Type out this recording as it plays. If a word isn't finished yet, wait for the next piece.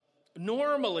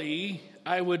Normally,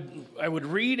 I would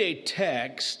read a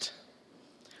text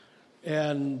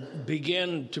and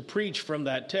begin to preach from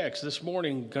that text. This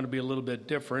morning going to be a little bit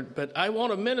different, but I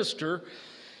want to minister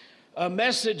a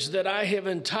message that I have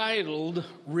entitled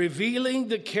Revealing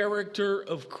the Character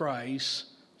of Christ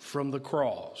from the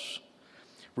Cross.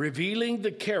 Revealing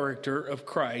the character of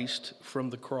Christ from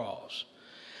the cross.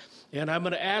 And I'm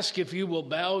going to ask if you will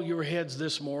bow your heads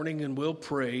this morning and we'll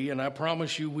pray. And I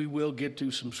promise you we will get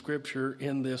to some scripture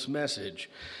in this message.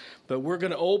 But we're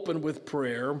going to open with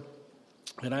prayer.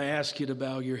 And I ask you to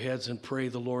bow your heads and pray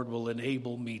the Lord will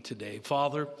enable me today.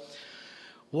 Father,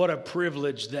 what a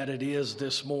privilege that it is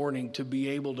this morning to be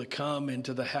able to come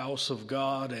into the house of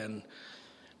God and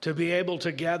to be able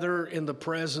to gather in the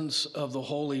presence of the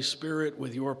Holy Spirit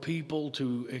with your people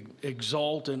to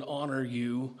exalt and honor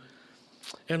you.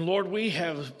 And Lord, we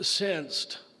have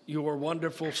sensed your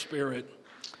wonderful Spirit.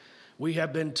 We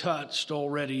have been touched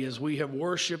already as we have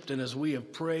worshiped and as we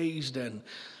have praised and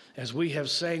as we have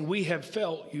sang. We have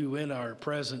felt you in our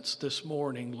presence this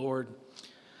morning, Lord.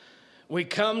 We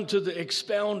come to the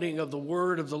expounding of the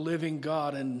word of the living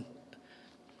God, and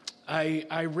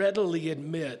I readily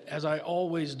admit, as I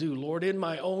always do, Lord, in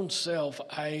my own self,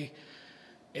 I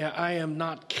am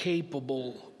not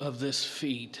capable of this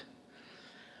feat.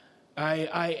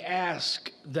 I ask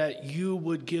that you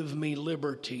would give me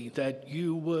liberty, that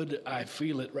you would, I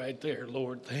feel it right there,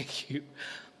 Lord, thank you.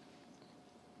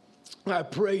 I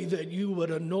pray that you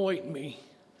would anoint me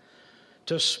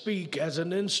to speak as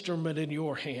an instrument in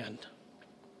your hand.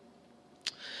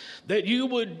 That you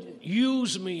would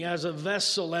use me as a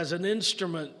vessel, as an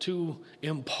instrument to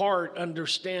impart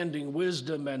understanding,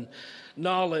 wisdom, and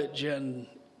knowledge, and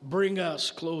bring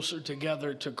us closer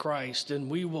together to Christ.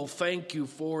 And we will thank you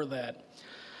for that.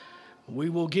 We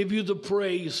will give you the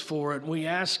praise for it. We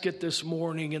ask it this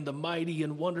morning in the mighty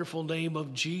and wonderful name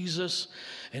of Jesus.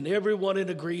 And everyone in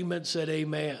agreement said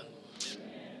amen.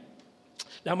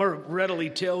 Now I'm going to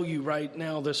readily tell you right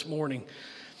now this morning,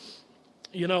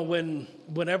 you know,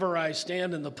 whenever I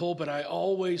stand in the pulpit, I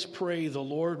always pray the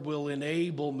Lord will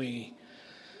enable me.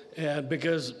 And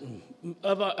because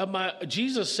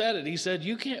Jesus said it, he said,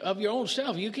 you can't, of your own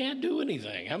self, you can't do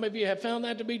anything. How many of you have found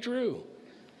that to be true?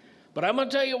 But I'm going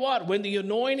to tell you what, when the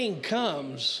anointing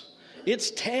comes,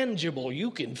 it's tangible.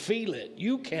 You can feel it.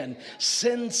 You can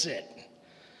sense it.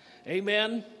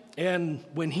 Amen. And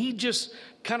when he just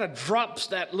kind of drops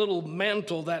that little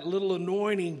mantle, that little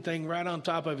anointing thing right on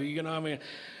top of you, you know, I mean,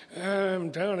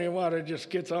 I'm telling you what, it just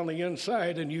gets on the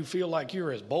inside and you feel like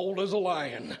you're as bold as a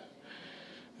lion.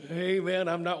 Amen.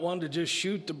 I'm not one to just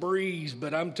shoot the breeze,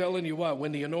 but I'm telling you what,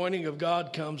 when the anointing of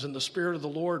God comes and the Spirit of the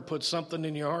Lord puts something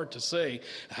in your heart to say,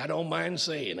 I don't mind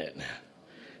saying it.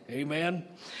 Amen.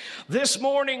 This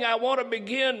morning, I want to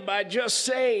begin by just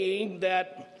saying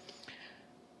that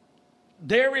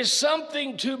there is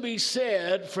something to be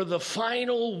said for the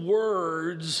final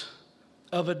words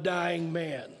of a dying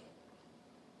man.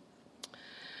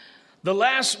 The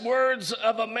last words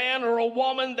of a man or a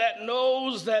woman that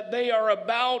knows that they are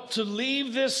about to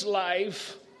leave this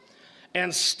life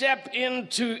and step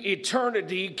into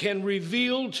eternity can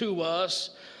reveal to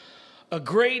us a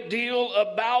great deal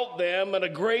about them and a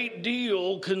great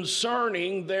deal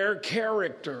concerning their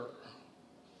character,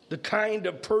 the kind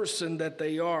of person that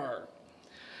they are.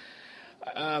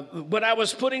 When I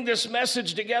was putting this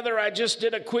message together, I just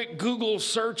did a quick Google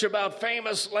search about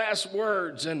famous last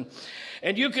words. And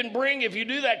you can bring, if you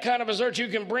do that kind of a search, you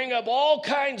can bring up all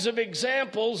kinds of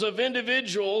examples of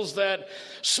individuals that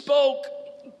spoke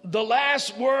the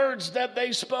last words that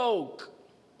they spoke.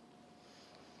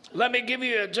 Let me give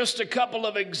you just a couple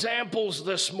of examples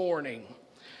this morning.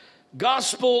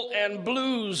 Gospel and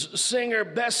blues singer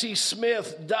Bessie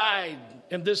Smith died.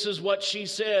 And this is what she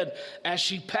said as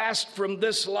she passed from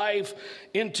this life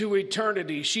into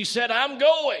eternity. She said, I'm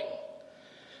going,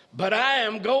 but I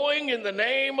am going in the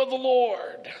name of the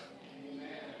Lord. Amen.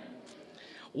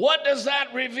 What does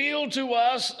that reveal to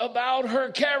us about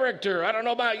her character? I don't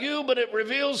know about you, but it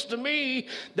reveals to me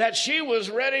that she was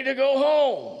ready to go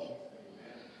home.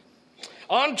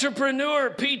 Entrepreneur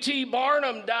P.T.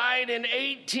 Barnum died in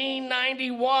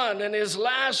 1891, and his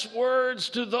last words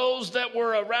to those that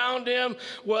were around him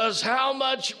was, how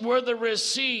much were the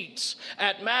receipts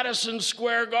at Madison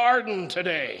Square Garden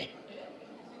today?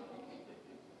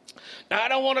 Now, I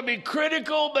don't want to be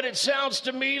critical, but it sounds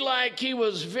to me like he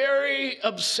was very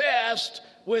obsessed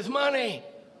with money.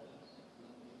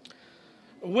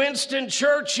 Winston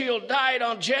Churchill died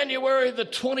on January the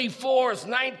 24th,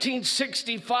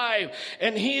 1965,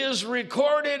 and he is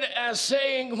recorded as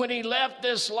saying when he left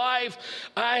this life,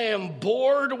 I am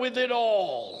bored with it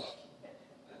all.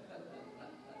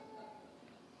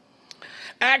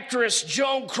 Actress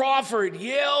Joan Crawford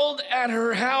yelled at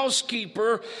her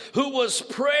housekeeper who was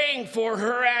praying for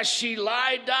her as she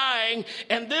lay dying,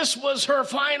 and this was her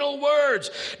final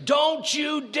words: "Don't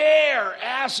you dare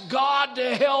ask God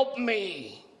to help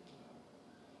me."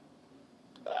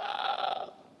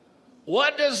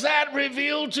 What does that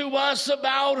reveal to us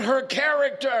about her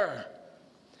character?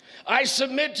 I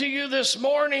submit to you this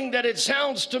morning that it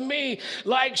sounds to me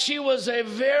like she was a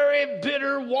very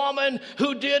bitter woman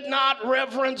who did not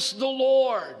reverence the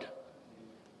Lord.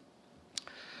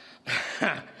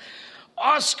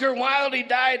 Oscar Wilde, he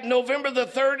died November the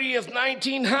 30th,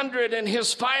 1900, and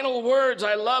his final words,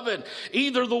 I love it: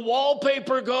 "Either the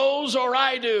wallpaper goes or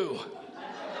I do."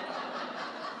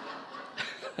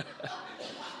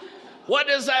 What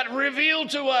does that reveal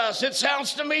to us? It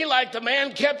sounds to me like the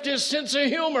man kept his sense of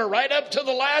humor right up to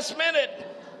the last minute.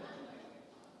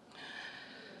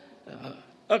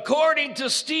 According to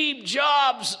Steve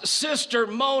Jobs' sister,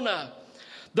 Mona,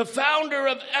 the founder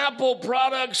of Apple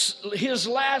products, his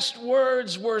last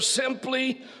words were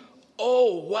simply,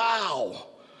 "Oh, wow.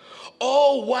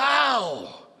 Oh,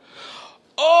 wow.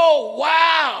 Oh,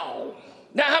 wow."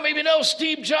 Now, how many of you know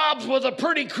Steve Jobs was a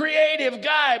pretty creative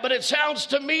guy, but it sounds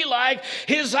to me like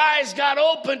his eyes got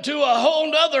open to a whole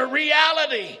nother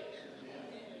reality.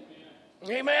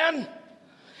 Amen?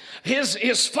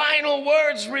 His final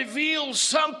words reveal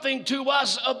something to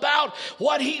us about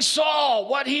what he saw,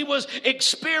 what he was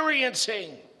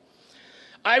experiencing.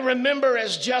 I remember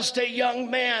as just a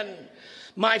young man,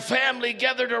 my family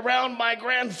gathered around my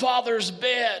grandfather's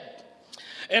bed.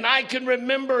 And I can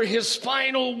remember his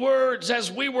final words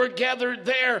as we were gathered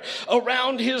there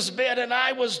around his bed. And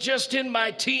I was just in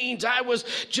my teens. I was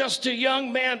just a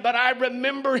young man. But I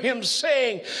remember him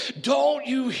saying, "Don't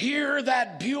you hear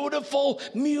that beautiful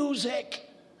music?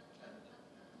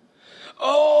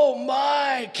 Oh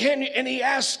my, can you?" And he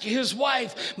asked his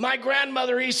wife, my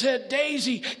grandmother, he said,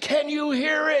 "Daisy, can you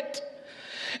hear it?"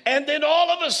 And then all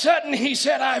of a sudden he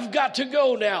said, "I've got to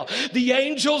go now. The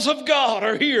angels of God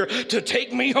are here to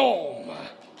take me home."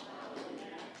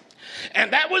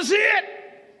 And that was it.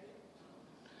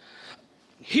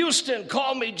 Houston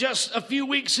called me just a few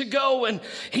weeks ago, and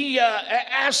he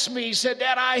asked me, he said,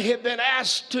 "Dad, I have been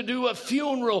asked to do a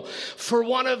funeral for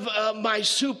one of my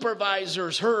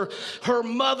supervisors. Her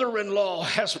mother-in-law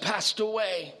has passed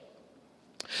away."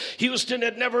 Houston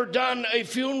had never done a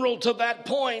funeral to that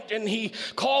point, and he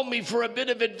called me for a bit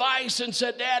of advice and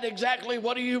said, "Dad, exactly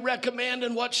what do you recommend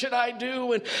and what should I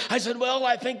do?" And I said, "Well,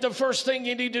 I think the first thing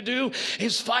you need to do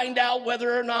is find out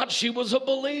whether or not she was a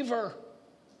believer."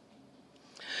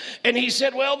 And he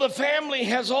said, "Well, the family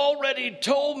has already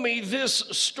told me this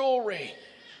story.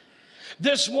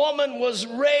 This woman was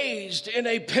raised in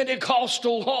a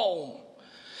Pentecostal home.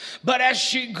 But as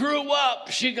she grew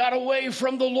up, she got away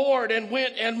from the Lord and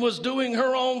went and was doing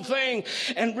her own thing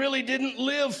and really didn't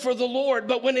live for the Lord.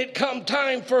 But when it come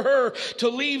time for her to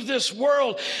leave this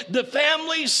world, the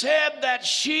family said that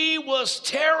she was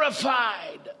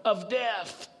terrified of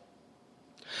death.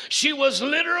 She was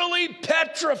literally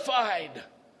petrified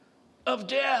of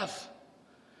death."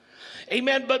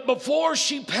 Amen. But before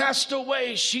she passed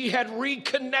away, she had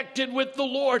reconnected with the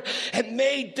Lord and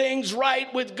made things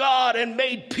right with God and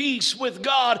made peace with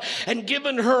God and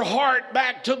given her heart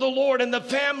back to the Lord. And the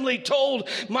family told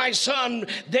my son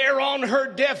there on her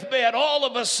deathbed, all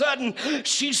of a sudden,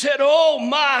 she said, oh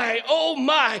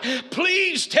my,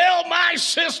 please tell my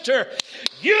sister,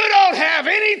 you don't have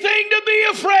anything to be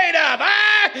afraid of.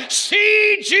 I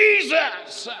see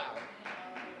Jesus."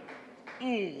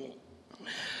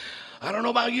 I don't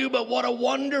know about you, but what a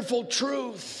wonderful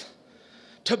truth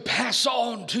to pass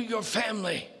on to your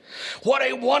family. What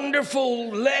a wonderful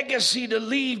legacy to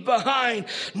leave behind,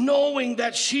 knowing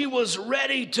that she was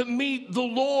ready to meet the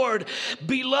Lord.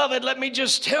 Beloved, let me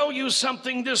just tell you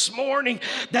something this morning,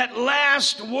 that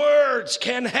last words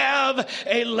can have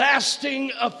a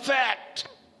lasting effect.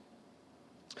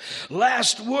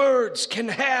 Last words can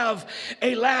have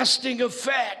a lasting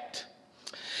effect.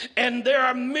 And there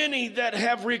are many that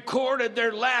have recorded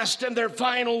their last and their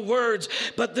final words.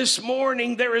 But this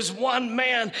morning there is one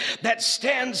man that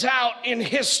stands out in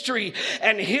history,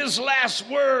 and his last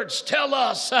words tell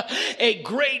us a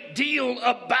great deal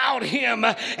about him.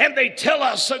 And they tell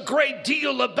us a great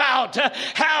deal about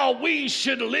how we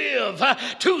should live.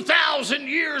 2,000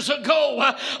 years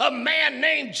ago, a man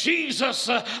named Jesus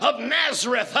of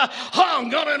Nazareth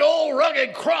hung on an old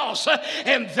rugged cross,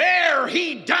 and there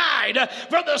he died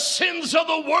for the the sins of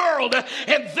the world.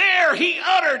 And there he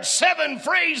uttered 7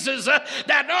 phrases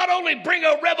that not only bring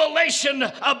a revelation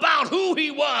about who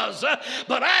he was,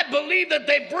 but I believe that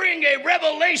they bring a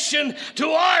revelation to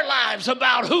our lives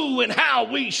about who and how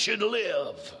we should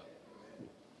live.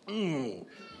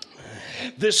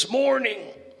 This morning,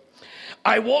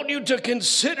 I want you to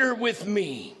consider with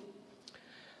me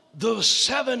the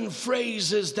 7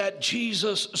 phrases that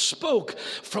Jesus spoke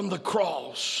from the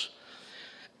cross.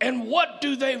 And what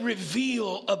do they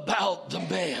reveal about the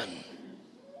man?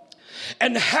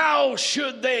 And how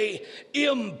should they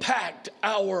impact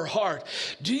our heart?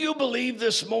 Do you believe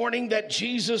this morning that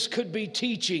Jesus could be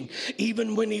teaching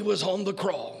even when he was on the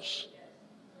cross?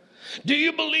 Do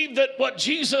you believe that what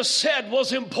Jesus said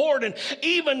was important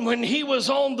even when he was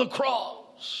on the cross?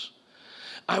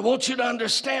 I want you to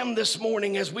understand this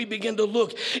morning as we begin to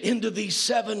look into these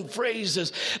 7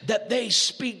 phrases that they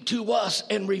speak to us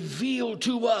and reveal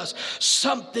to us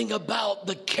something about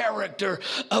the character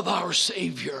of our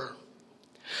Savior.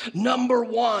 Number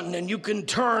 1, and you can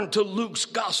turn to Luke's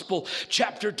Gospel,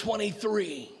 chapter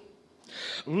 23.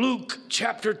 Luke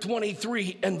chapter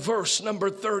 23 and verse number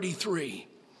 33.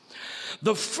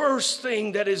 The first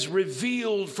thing that is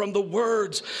revealed from the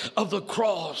words of the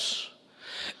cross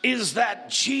is that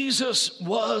Jesus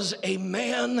was a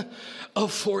man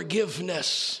of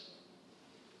forgiveness.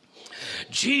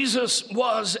 Jesus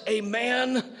was a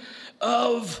man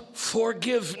of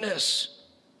forgiveness.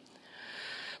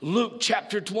 Luke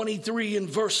chapter 23 and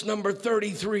verse number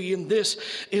 33, and this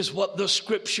is what the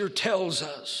scripture tells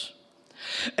us.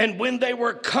 And when they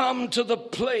were come to the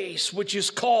place which is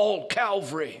called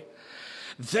Calvary,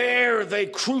 there they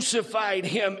crucified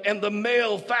him and the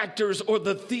malefactors or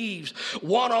the thieves,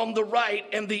 one on the right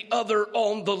and the other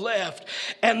on the left.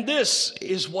 And this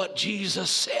is what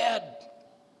Jesus said.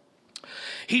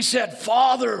 He said,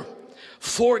 Father,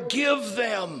 forgive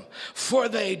them, for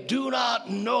they do not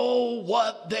know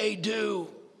what they do.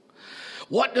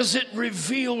 What does it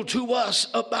reveal to us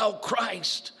about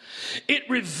Christ? It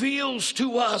reveals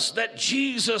to us that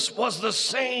Jesus was the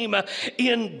same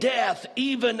in death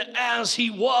even as he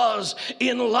was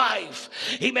in life.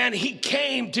 Amen. He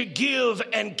came to give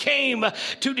and came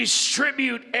to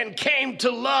distribute and came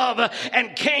to love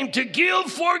and came to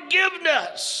give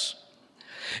forgiveness.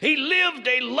 He lived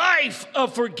a life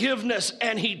of forgiveness,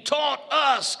 and he taught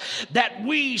us that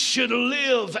we should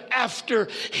live after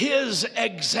his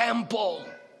example.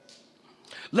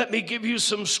 Let me give you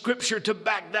some scripture to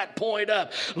back that point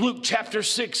up. Luke chapter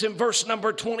 6 and verse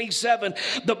number 27,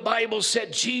 the Bible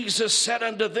said, Jesus said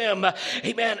unto them,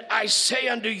 amen, I say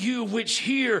unto you which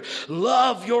hear,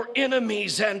 love your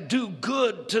enemies and do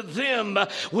good to them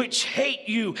which hate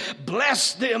you.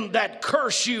 Bless them that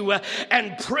curse you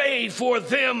and pray for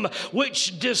them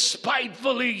which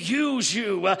despitefully use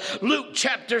you. Luke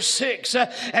chapter 6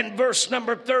 and verse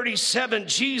number 37,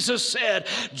 Jesus said,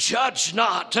 judge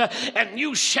not, and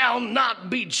you shall not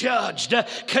be judged.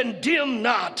 Condemn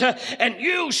not, and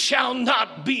you shall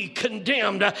not be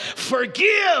condemned.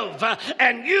 Forgive,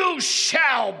 and you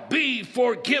shall be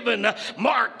forgiven.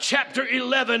 Mark chapter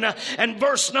 11 and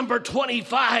verse number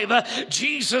 25,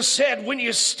 Jesus said, when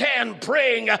you stand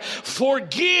praying,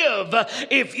 forgive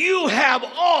if you have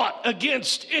aught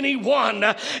against anyone.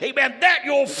 Amen. That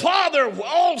your Father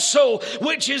also,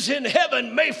 which is in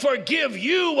heaven, may forgive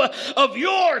you of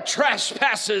your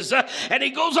trespasses. And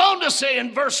he goes on to say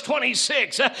in verse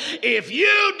 26, if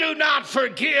you do not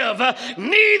forgive,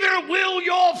 neither will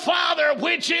your Father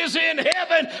which is in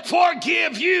heaven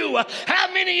forgive you.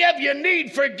 How many of you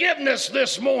need forgiveness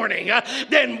this morning?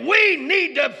 Then we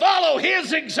need to follow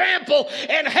his example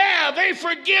and have a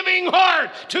forgiving heart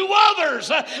to others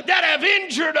that have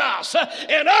injured us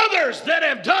and others that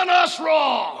have done us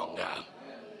wrong.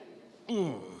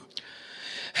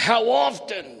 How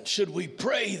often should we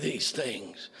pray these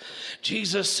things?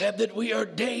 Jesus said that we are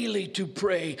daily to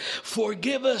pray,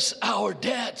 forgive us our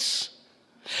debts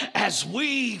as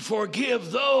we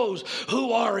forgive those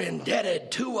who are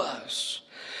indebted to us.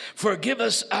 Forgive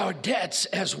us our debts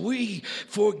as we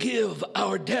forgive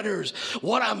our debtors.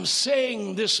 What I'm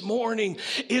saying this morning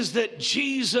is that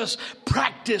Jesus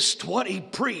practiced what he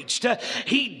preached.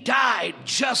 He died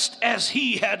just as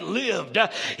he had lived.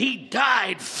 He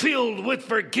died filled with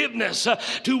forgiveness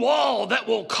to all that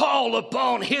will call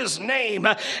upon his name.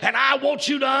 And I want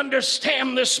you to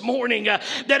understand this morning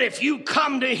that if you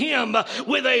come to him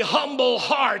with a humble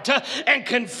heart and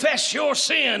confess your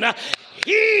sin,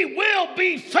 he will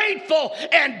be faithful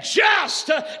and just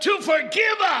to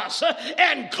forgive us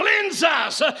and cleanse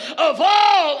us of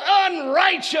all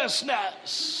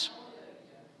unrighteousness.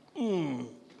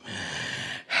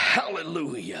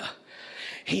 Hallelujah.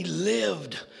 He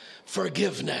lived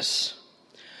forgiveness.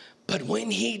 But when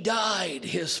he died,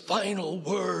 his final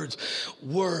words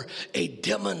were a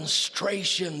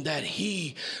demonstration that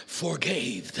he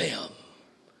forgave them.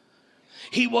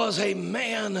 He was a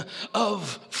man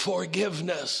of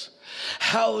forgiveness.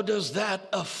 How does that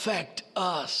affect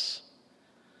us?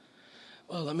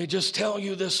 Well, let me just tell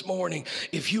you this morning,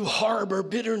 if you harbor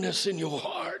bitterness in your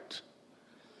heart,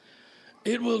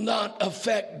 it will not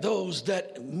affect those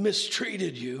that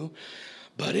mistreated you,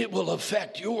 but it will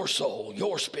affect your soul,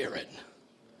 your spirit.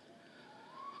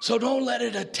 So don't let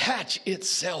it attach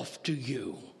itself to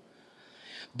you.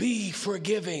 Be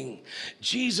forgiving.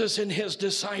 Jesus and his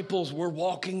disciples were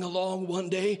walking along one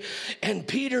day, and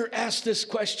Peter asked this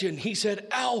question. He said,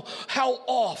 how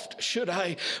oft should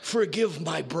I forgive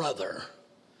my brother?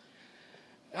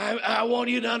 I want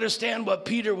you to understand what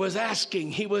Peter was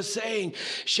asking. He was saying,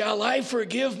 shall I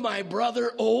forgive my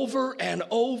brother over and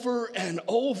over and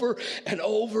over and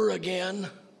over again?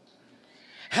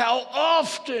 How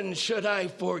often should I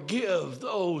forgive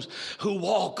those who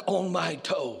walk on my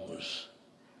toes?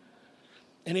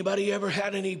 Anybody ever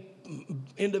had any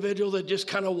individual that just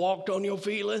kind of walked on your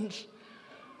feelings?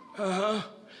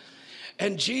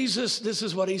 And Jesus, this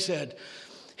is what he said.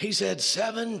 He said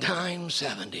 7 times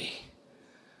 70.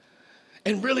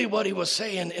 And really what he was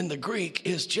saying in the Greek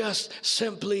is just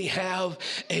simply have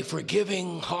a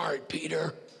forgiving heart,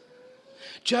 Peter.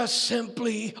 Just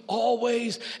simply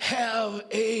always have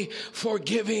a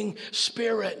forgiving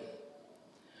spirit.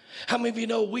 How many of you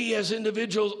know we as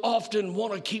individuals often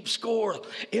want to keep score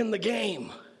in the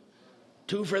game?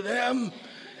 2 for them,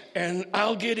 and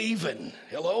I'll get even.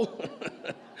 Hello?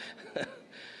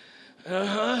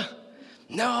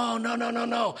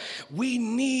 No. We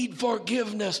need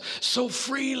forgiveness. So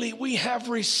freely we have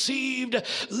received,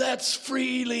 let's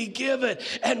freely give it.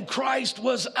 And Christ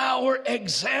was our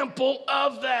example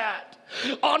of that.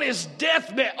 On his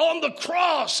deathbed, on the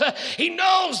cross, he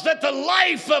knows that the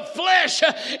life of flesh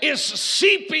is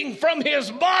seeping from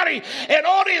his body. And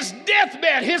on his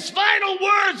deathbed, his final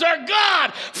words are,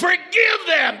 God, forgive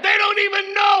them. They don't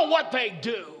even know what they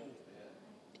do.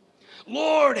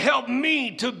 Lord, help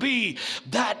me to be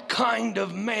that kind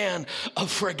of man of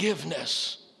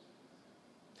forgiveness.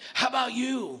 How about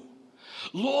you?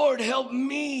 Lord, help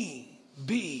me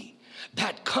be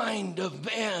that kind of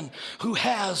man who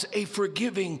has a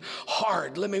forgiving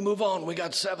heart. Let me move on. We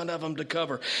got 7 of them to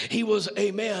cover. He was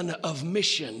a man of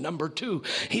mission. Number 2,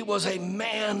 he was a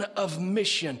man of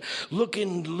mission. Look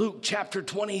in Luke chapter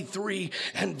 23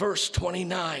 and verse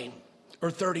 29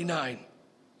 or 39.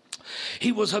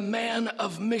 He was a man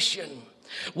of mission.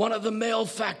 One of the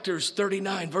malefactors,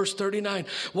 39, verse 39,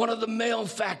 one of the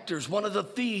malefactors, one of the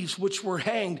thieves which were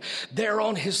hanged there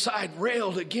on his side,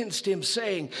 railed against him,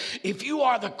 saying, if you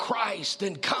are the Christ,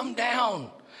 then come down,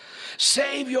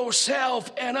 save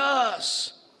yourself and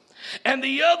us. And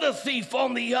the other thief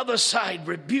on the other side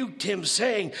rebuked him,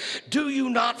 saying, do you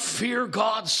not fear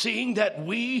God, seeing that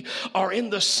we are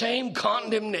in the same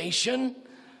condemnation?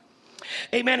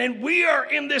 Amen. And we are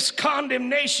in this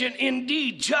condemnation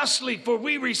indeed justly, for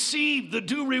we receive the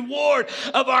due reward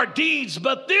of our deeds.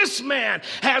 But this man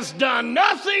has done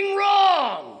nothing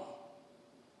wrong.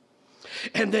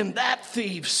 And then that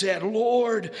thief said,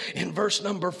 Lord, in verse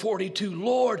number 42,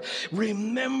 Lord,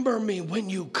 remember me when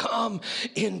you come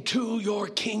into your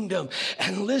kingdom.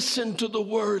 And listen to the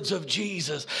words of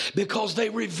Jesus, because they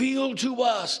reveal to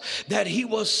us that he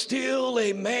was still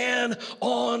a man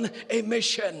on a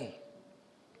mission.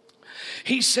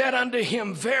 He said unto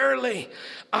him, verily,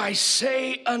 I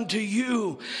say unto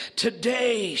you,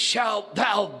 today shalt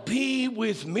thou be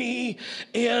with me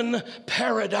in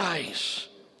paradise.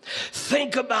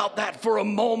 Think about that for a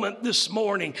moment this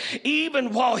morning.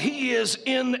 Even while he is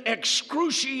in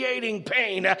excruciating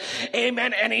pain,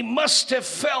 amen, and he must have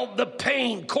felt the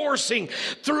pain coursing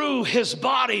through his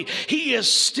body, he is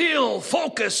still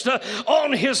focused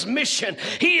on his mission.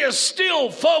 He is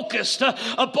still focused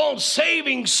upon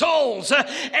saving souls,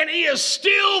 and he is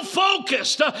still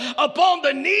focused upon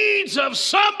the needs of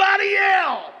somebody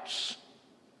else.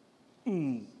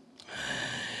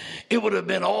 It would have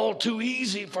been all too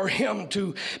easy for him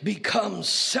to become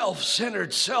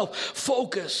self-centered,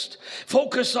 self-focused,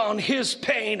 focus on his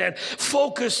pain and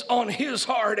focus on his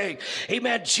heartache.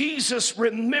 Amen. Jesus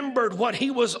remembered what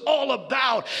he was all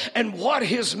about and what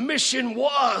his mission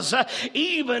was,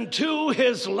 even to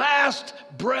his last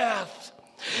breath.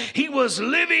 He was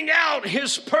living out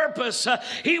his purpose.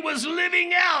 He was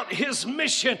living out his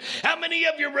mission. How many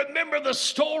of you remember the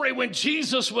story when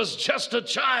Jesus was just a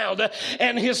child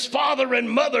and his father and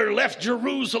mother left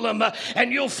Jerusalem?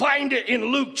 And you'll find it in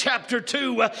Luke chapter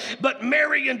 2. But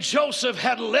Mary and Joseph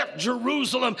had left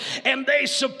Jerusalem, and they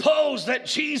supposed that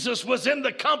Jesus was in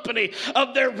the company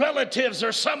of their relatives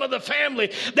or some of the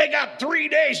family. They got 3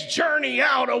 days journey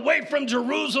out away from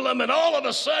Jerusalem, and all of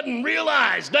a sudden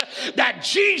realized that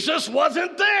Jesus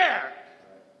wasn't there.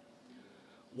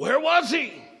 Where was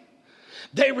he?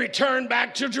 They returned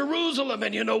back to Jerusalem,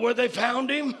 and you know where they found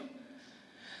him?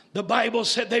 The Bible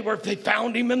said they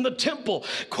found him in the temple,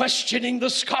 questioning the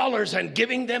scholars and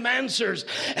giving them answers.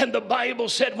 And the Bible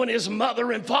said when his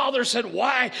mother and father said,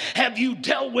 "Why have you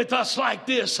dealt with us like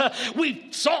this?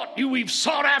 We've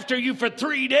sought after you for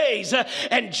 3 days."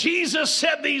 And Jesus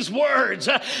said these words,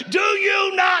 "Do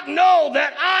you not know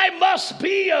that I must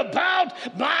be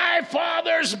about my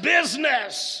Father's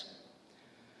business?"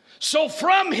 So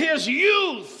from his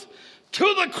youth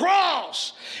to the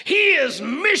cross, he is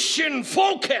mission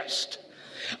focused.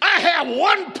 I have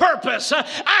one purpose.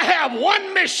 I have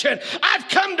one mission. I've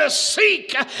come to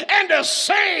seek and to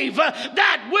save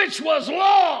that which was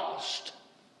lost.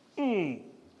 Amen.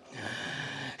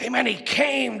 He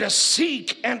came to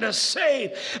seek and to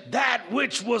save that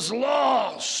which was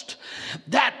lost.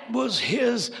 That was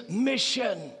his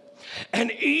mission. And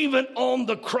even on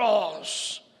the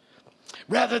cross,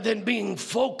 rather than being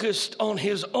focused on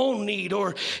his own need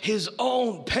or his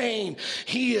own pain,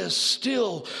 he is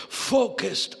still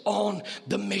focused on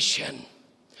the mission.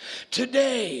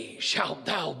 Today shalt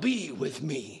thou be with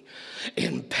me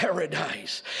in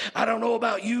paradise. I don't know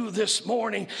about you this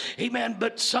morning, amen,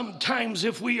 but sometimes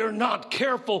if we are not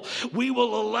careful, we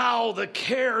will allow the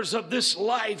cares of this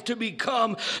life to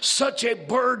become such a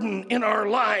burden in our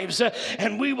lives,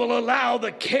 and we will allow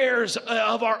the cares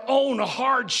of our own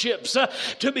hardships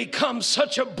to become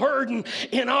such a burden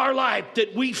in our life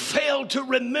that we fail to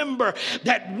remember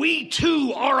that we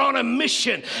too are on a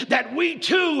mission, that we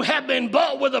too have been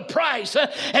bought with a price,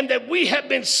 and that we have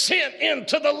been sent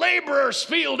into the laborer's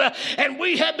field, and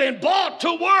we have been bought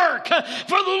to work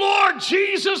for the Lord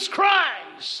Jesus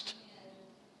Christ.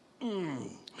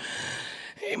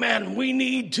 Amen. We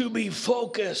need to be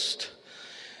focused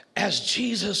as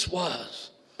Jesus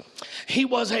was. He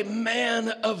was a man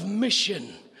of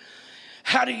mission.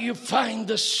 How do you find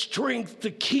the strength to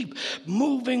keep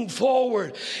moving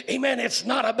forward? Amen. It's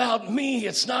not about me.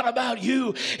 It's not about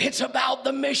you. It's about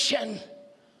the mission.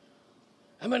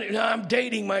 Now I'm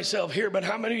dating myself here, but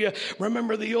how many of you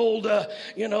remember the old,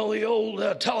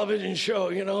 television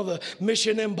show, the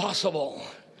Mission Impossible?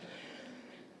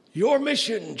 Your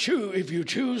mission, if you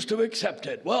choose to accept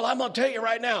it. Well, I'm going to tell you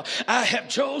right now, I have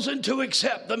chosen to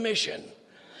accept the mission.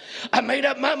 I made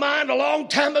up my mind a long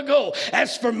time ago.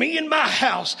 As for me and my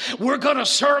house, we're going to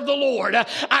serve the Lord.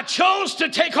 I chose to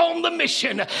take on the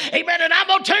mission. Amen. And I'm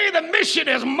going to tell you, the mission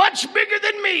is much bigger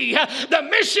than me. The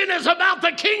mission is about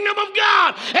the kingdom of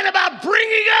God and about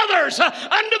bringing others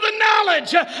under the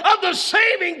knowledge of the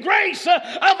saving grace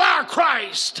of our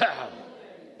Christ.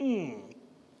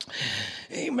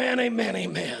 Amen, amen,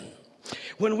 amen.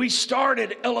 When we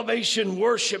started Elevation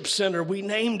Worship Center, we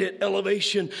named it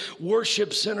Elevation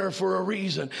Worship Center for a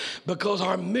reason, because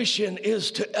our mission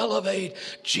is to elevate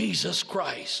Jesus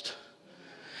Christ.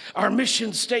 Our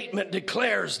mission statement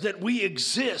declares that we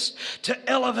exist to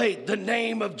elevate the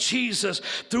name of Jesus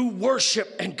through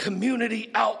worship and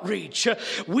community outreach.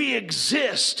 We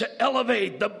exist to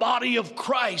elevate the body of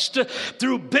Christ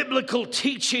through biblical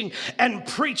teaching and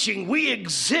preaching. We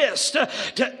exist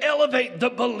to elevate the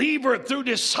believer through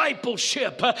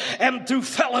discipleship and through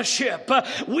fellowship.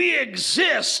 We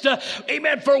exist,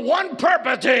 amen, for one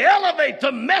purpose: to elevate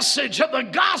the message of the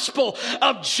gospel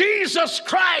of Jesus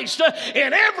Christ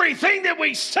in everything that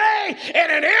we say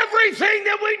and in everything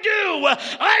that we do.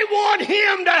 I want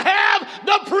him to have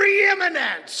the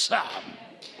preeminence.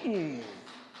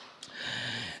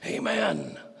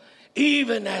 Amen.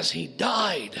 Even as he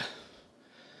died,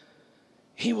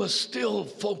 he was still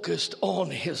focused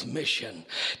on his mission.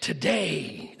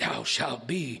 Today thou shalt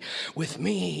be with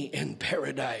me in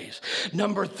paradise.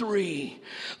 Number 3,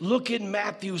 look in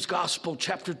Matthew's Gospel,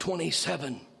 chapter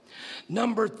 27.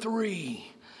 Number 3,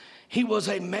 he was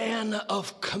a man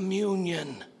of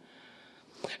communion.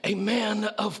 A man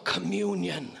of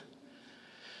communion.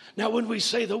 Now, when we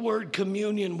say the word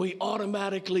communion, we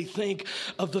automatically think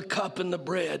of the cup and the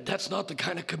bread. That's not the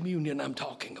kind of communion I'm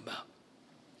talking about.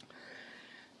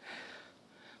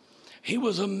 He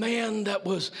was a man that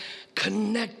was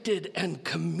connected and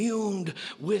communed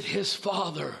with his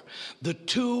Father. The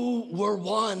two were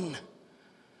one.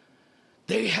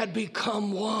 They had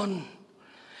become one.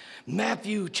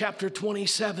 Matthew chapter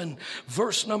 27,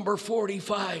 verse number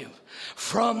 45.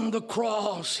 From the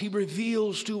cross, he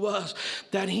reveals to us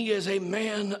that he is a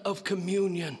man of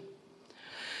communion.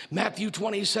 Matthew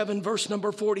 27, verse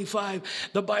number 45,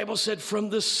 the Bible said, from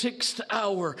the 6th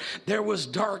hour, there was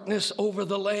darkness over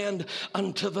the land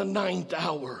unto the 9th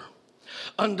hour.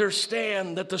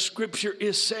 Understand that the scripture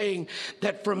is saying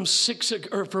that from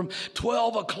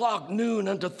 12 o'clock noon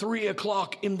unto 3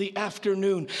 o'clock in the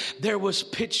afternoon, there was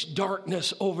pitch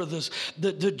darkness over this.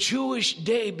 The Jewish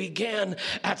day began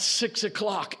at 6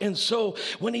 o'clock. And so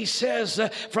when he says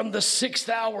from the 6th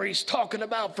hour, he's talking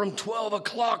about from 12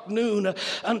 o'clock noon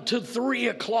unto 3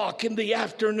 o'clock in the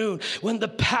afternoon, when the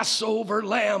Passover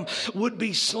lamb would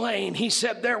be slain. He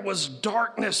said there was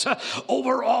darkness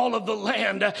over all of the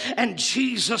land, and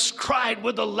Jesus cried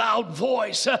with a loud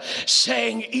voice,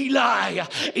 saying, Eli,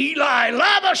 Eli,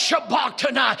 lama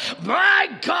sabachthani,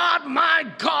 my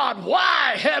God,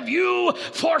 why have you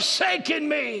forsaken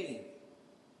me?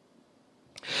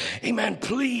 Amen.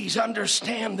 Please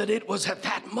understand that it was at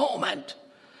that moment,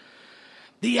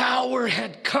 the hour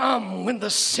had come when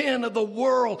the sin of the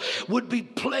world would be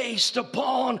placed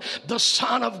upon the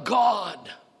Son of God.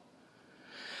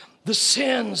 The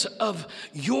sins of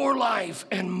your life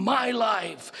and my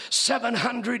life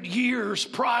 700 years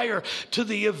prior to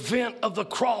the event of the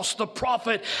cross. The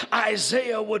prophet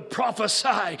Isaiah would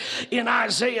prophesy in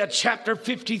Isaiah chapter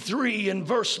 53 and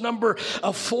verse number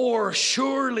 4.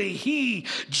 Surely he,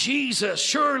 Jesus,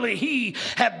 surely he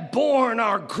had borne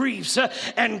our griefs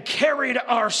and carried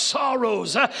our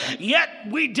sorrows. Yet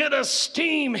we did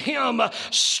esteem him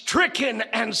stricken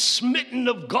and smitten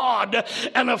of God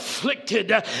and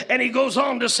afflicted. And he goes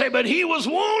on to say, but he was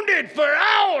wounded for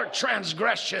our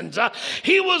transgressions.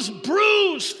 He was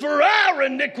bruised for our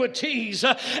iniquities.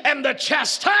 And the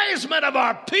chastisement of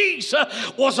our peace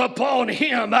was upon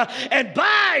him. And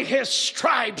by his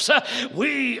stripes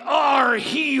we are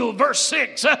healed. Verse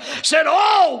 6 said,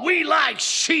 all we like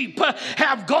sheep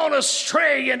have gone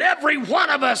astray, and every one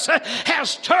of us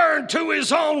has turned to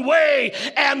his own way.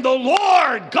 And the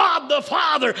Lord, God the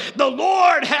Father, the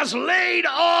Lord has laid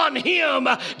on him,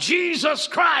 Jesus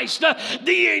Christ,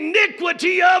 the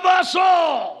iniquity of us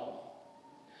all.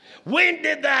 When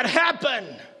did that happen?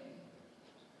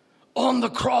 On the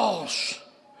cross.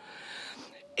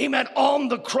 Amen. On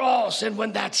the cross. And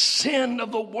when that sin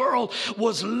of the world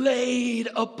was laid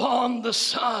upon the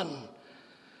Son,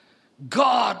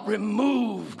 God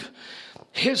removed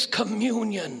his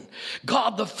communion.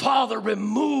 God the Father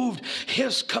removed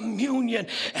his communion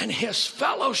and his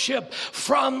fellowship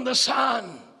from the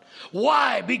Son.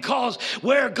 Why? Because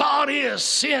where God is,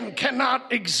 sin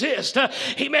cannot exist.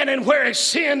 Amen. And where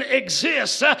sin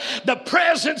exists, the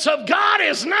presence of God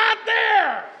is not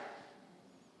there.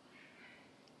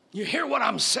 You hear what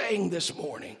I'm saying this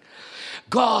morning?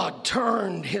 God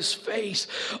turned his face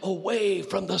away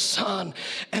from the Son,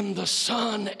 and the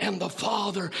Son and the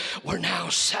Father were now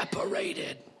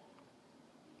separated.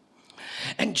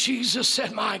 And Jesus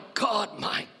said, my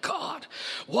God,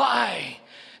 why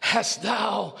hast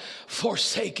thou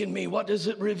forsaken me? What does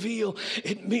it reveal?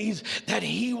 It means that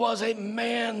he was a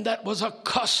man that was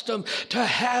accustomed to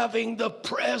having the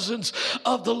presence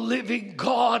of the living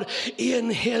God in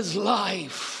his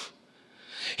life.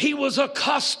 He was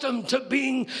accustomed to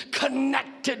being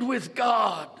connected with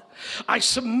God. I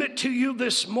submit to you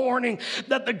this morning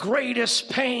that the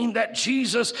greatest pain that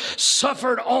Jesus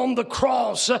suffered on the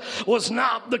cross was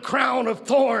not the crown of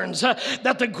thorns.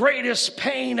 That the greatest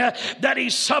pain that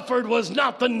he suffered was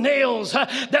not the nails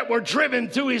that were driven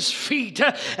through his feet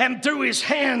and through his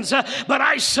hands. But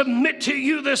I submit to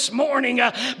you this morning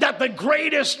that the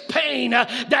greatest pain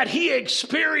that he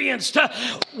experienced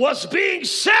was being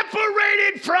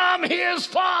separated from his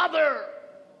Father.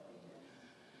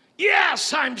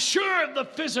 Yes, I'm sure the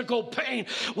physical pain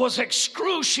was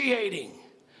excruciating,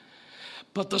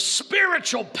 but the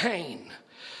spiritual pain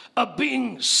of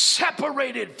being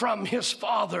separated from his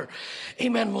Father,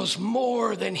 amen, was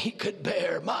more than he could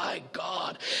bear. My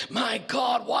God,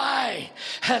 why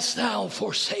hast thou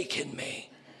forsaken me?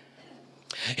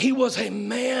 He was a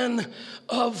man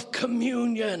of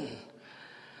communion.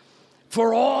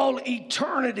 For all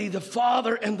eternity, the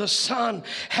Father and the Son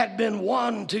had been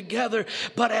one together.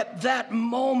 But at that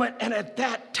moment and at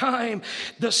that time,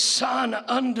 the Son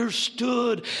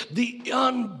understood the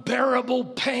unbearable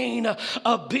pain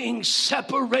of being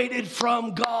separated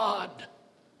from God.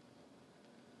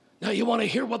 Now, you want to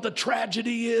hear what the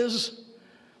tragedy is?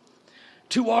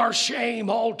 To our shame,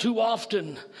 all too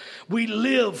often, we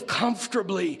live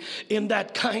comfortably in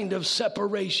that kind of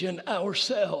separation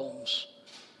ourselves.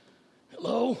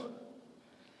 Hello?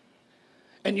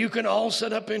 And you can all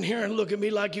sit up in here and look at me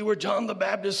like you were John the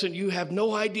Baptist and you have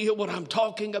no idea what I'm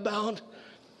talking about.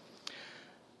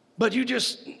 But you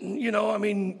just,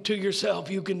 to yourself,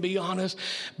 you can be honest.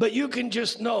 But you can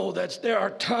just know that there are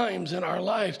times in our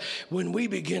lives when we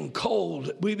become cold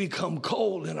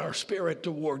in our spirit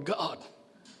toward God.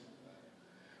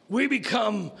 We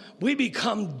become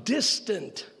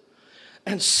distant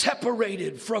and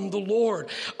separated from the Lord,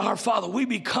 our Father. We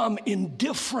become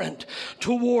indifferent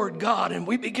toward God and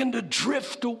we begin to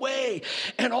drift away.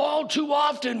 And all too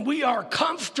often we are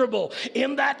comfortable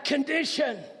in that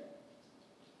condition.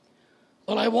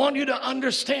 Well, I want you to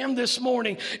understand this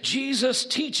morning, Jesus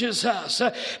teaches us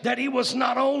that he was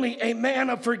not only a man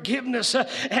of forgiveness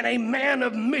and a man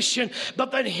of mission,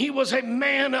 but that he was a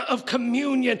man of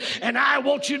communion. And I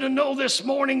want you to know this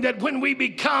morning that when we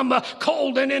become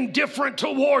cold and indifferent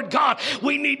toward God,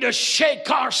 we need to shake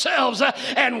ourselves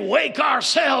and wake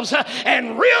ourselves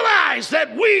and realize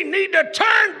that we need to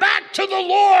turn back to the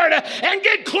Lord and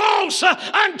get close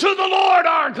unto the Lord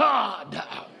our God.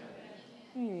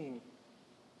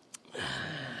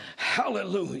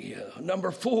 Hallelujah.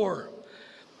 Number 4,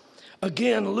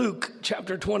 again, Luke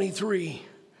chapter 23,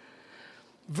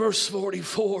 verse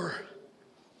 44.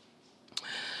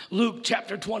 Luke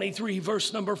chapter 23,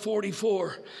 verse number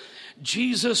 44.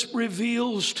 Jesus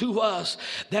reveals to us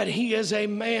that he is a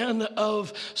man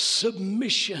of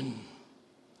submission.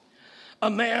 A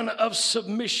man of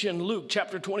submission. Luke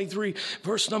chapter 23,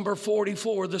 verse number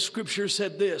 44, the scripture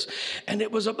said this, and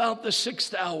it was about the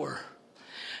 6th hour,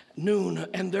 noon,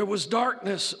 and there was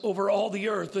darkness over all the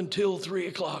earth until 3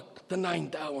 o'clock, the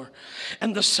 9th hour.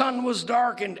 And the sun was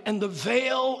darkened, and the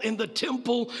veil in the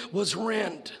temple was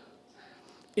rent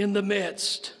in the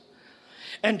midst.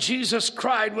 And Jesus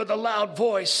cried with a loud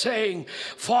voice, saying,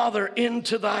 Father,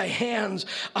 into thy hands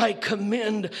I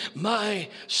commend my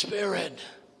spirit.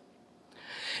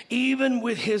 Even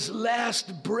with his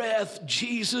last breath,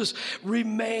 Jesus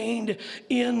remained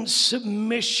in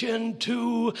submission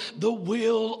to the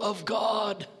will of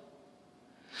God.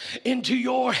 Into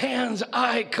your hands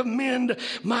I commend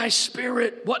my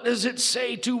spirit. What does it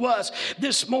say to us?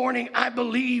 This morning I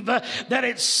believe that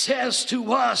it says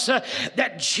to us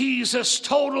that Jesus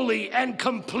totally and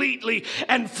completely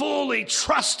and fully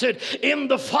trusted in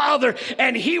the Father,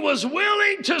 and he was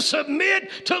willing to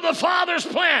submit to the Father's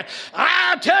plan.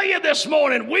 I'll tell you this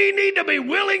morning, we need to be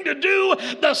willing to do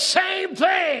the same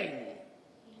thing.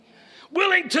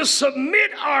 Willing to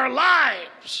submit our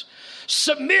lives.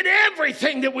 Submit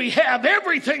everything that we have,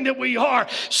 everything that we are,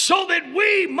 so that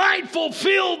we might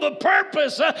fulfill the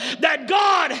purpose that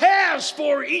God has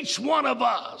for each one of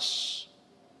us.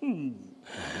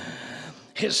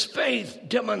 His faith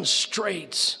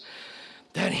demonstrates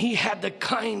that he had the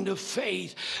kind of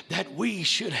faith that we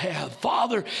should have.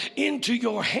 Father, into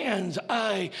your hands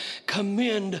I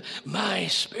commend my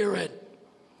spirit.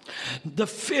 The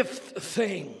 5th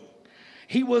thing,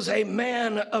 he was a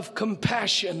man of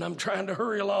compassion. I'm trying to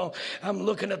hurry along. I'm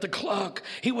looking at the clock.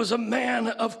 He was a man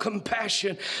of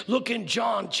compassion. Look in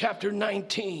John chapter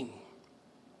 19.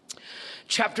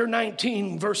 Chapter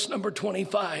 19, verse number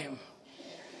 25.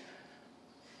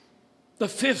 The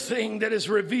 5th thing that is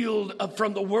revealed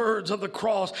from the words of the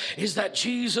cross is that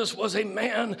Jesus was a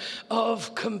man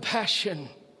of compassion.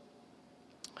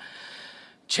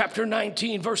 Chapter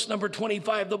 19, verse number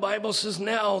 25, the Bible says,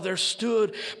 now there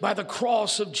stood by the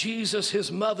cross of Jesus his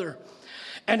mother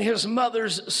and his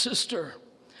mother's sister,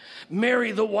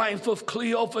 Mary the wife of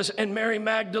Cleophas and Mary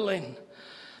Magdalene.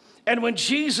 And when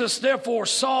Jesus therefore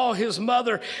saw his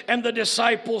mother and the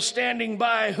disciple standing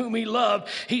by whom he loved,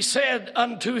 he said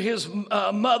unto his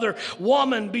mother,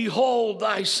 Woman, behold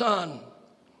thy son.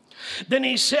 Then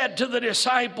he said to the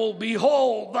disciple,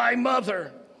 Behold thy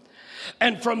mother.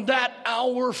 And from that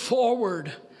hour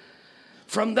forward,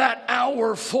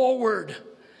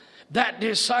 that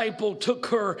disciple took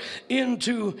her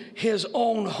into his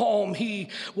own home. He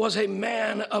was a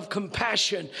man of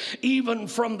compassion, even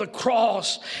from the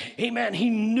cross. Amen. He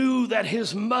knew that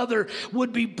his mother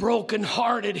would be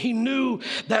brokenhearted. He knew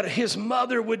that his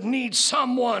mother would need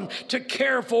someone to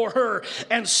care for her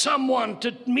and someone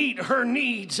to meet her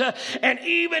needs. And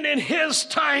even in his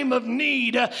time of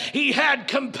need, he had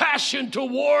compassion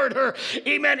toward her.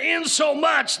 Amen. In so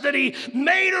much that he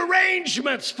made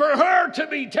arrangements for her to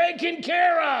be taken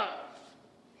care of.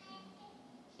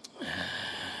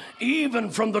 Even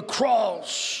from the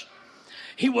cross,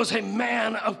 He was a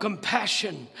man of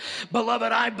compassion.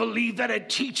 Beloved, I believe that it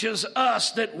teaches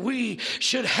us that we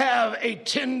should have a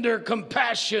tender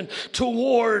compassion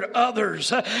toward others,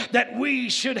 that we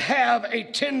should have a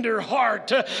tender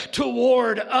heart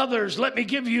toward others. Let me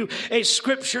give you a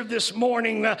scripture this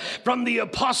morning from the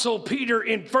Apostle Peter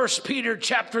in 1 Peter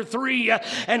chapter 3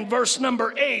 and verse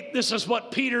number 8. This is what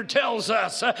Peter tells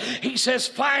us. He says,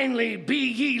 "Finally,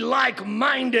 be ye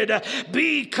like-minded,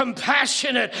 be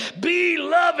compassionate, be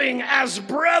loving as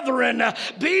brethren,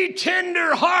 be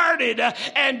tender-hearted,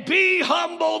 and be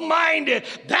humble-minded."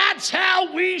 That's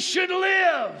how we should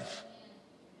live,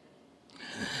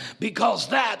 because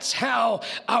that's how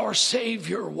our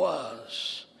Savior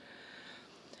was.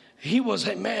 He was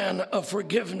a man of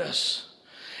forgiveness,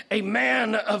 a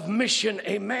man of mission,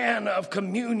 a man of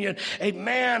communion, a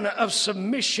man of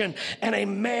submission, and a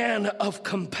man of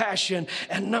compassion.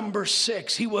 And number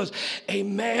 6, he was a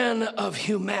man of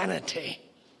humanity.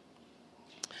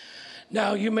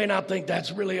 Now, you may not think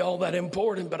that's really all that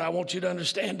important, but I want you to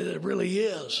understand that it really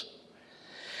is.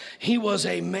 He was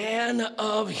a man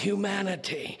of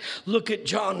humanity. Look at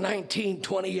John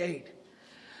 19:28.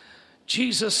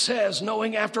 Jesus says,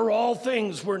 knowing after all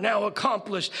things were now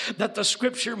accomplished, that the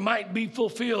scripture might be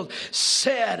fulfilled,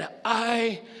 said,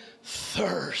 "I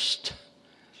thirst.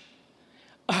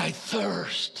 I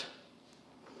thirst."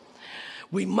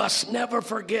 We must never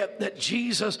forget that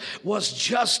Jesus was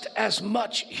just as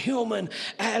much human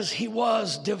as he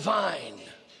was divine.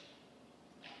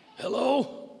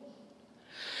 Hello?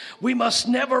 We must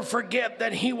never forget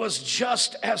that he was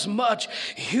just as much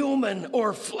human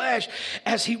or flesh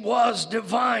as he was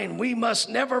divine. We must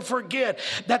never forget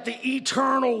that the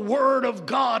eternal Word of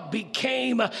God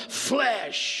became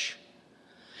flesh.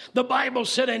 The Bible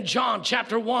said in John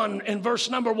chapter 1 and verse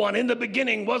number 1, "In the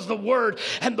beginning was the Word,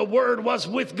 and the Word was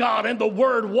with God, and the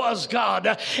Word was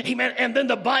God." Amen. And then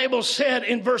the Bible said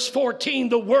in verse 14,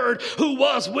 "The Word who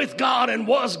was with God and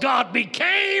was God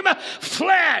became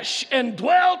flesh and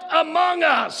dwelt among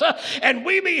us. And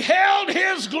we beheld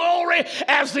his glory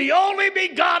as the only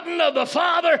begotten of the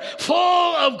Father,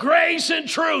 full of grace and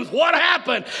truth." What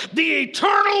happened? The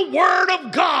eternal Word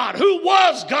of God, who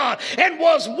was God and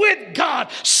was with God,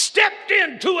 stepped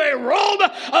into a robe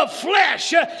of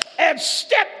flesh and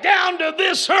stepped down to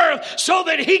this earth so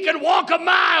that he could walk a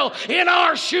mile in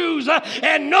our shoes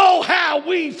and know how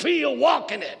we feel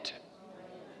walking it.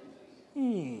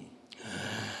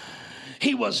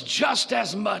 He was just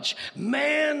as much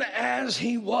man as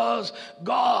he was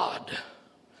God.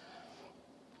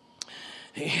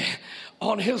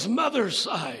 On his mother's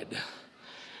side,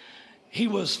 he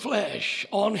was flesh.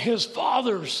 On his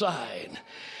father's side,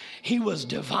 he was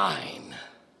divine.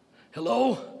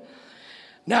 Hello?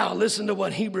 Now listen to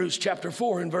what Hebrews chapter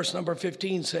 4 and verse number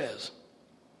 15 says.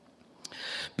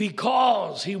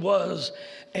 Because he was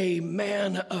a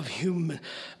man of human,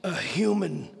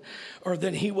 or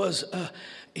that he was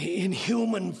in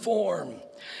human form,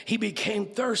 he became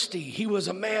thirsty. He was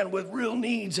a man with real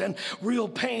needs and real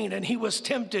pain, and he was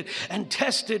tempted and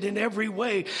tested in every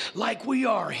way like we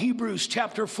are. Hebrews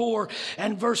chapter 4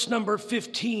 and verse number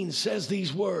 15 says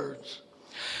these words.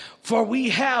 "For we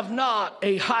have not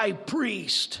a high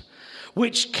priest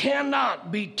which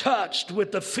cannot be touched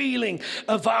with the feeling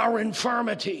of our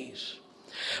infirmities.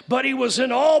 But he was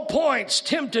in all points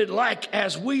tempted like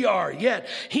as we are, yet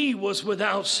he was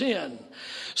without sin.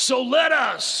 So let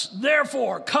us,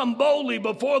 therefore, come boldly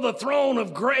before the throne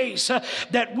of grace,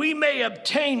 that we may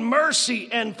obtain mercy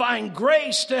and find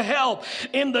grace to help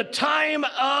in the time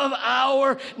of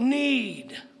our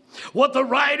need." What the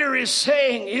writer is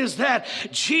saying is that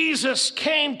Jesus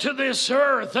came to this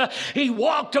earth. He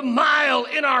walked a mile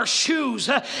in our shoes,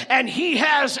 and he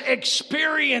has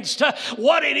experienced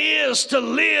what it is to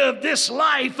live this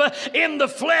life in the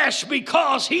flesh,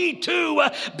 because he too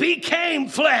became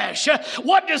flesh.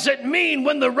 What does it mean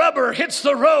when the rubber hits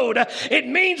the road? It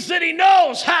means that he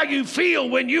knows how you feel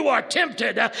when you are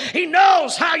tempted. He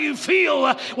knows how you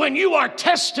feel when you are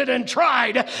tested and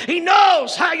tried. He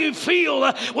knows how you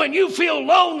feel when you feel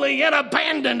lonely and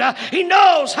abandoned. He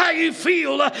knows how you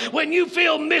feel when you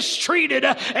feel mistreated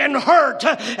and hurt.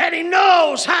 And he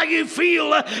knows how you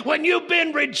feel when you've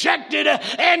been rejected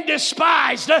and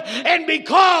despised. And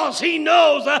because he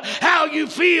knows how you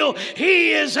feel,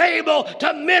 he is able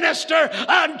to minister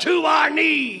unto our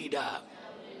need.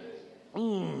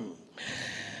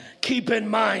 Keep in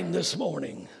mind this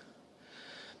morning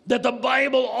that the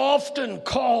Bible often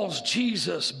calls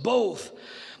Jesus both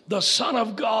the Son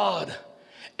of God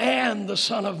and the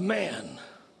Son of Man.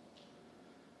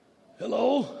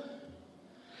 Hello?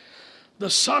 The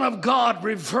Son of God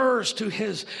refers to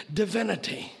his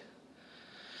divinity.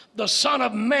 The Son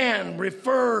of Man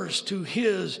refers to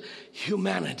his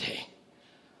humanity.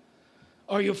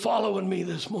 Are you following me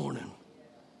this morning?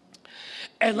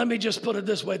 And let me just put it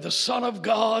this way. The Son of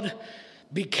God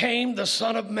became the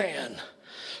Son of Man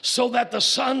so that the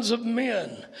sons of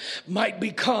men might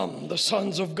become the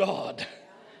sons of God.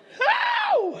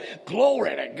 Oh,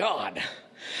 glory to God.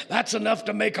 That's enough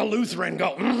to make a Lutheran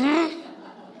go, mm-hmm.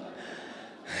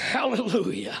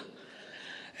 Hallelujah.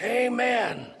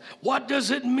 Amen. What does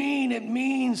it mean? It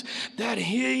means that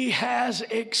he has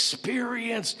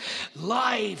experienced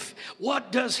life.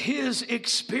 What does his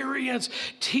experience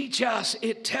teach us?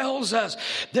 It tells us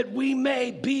that we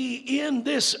may be in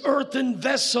this earthen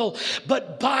vessel,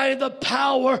 but by the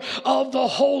power of the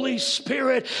Holy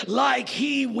Spirit, like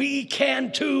he, we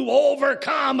can too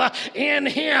overcome in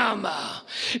him.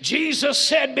 Jesus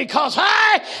said, because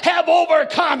I have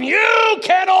overcome, you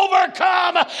can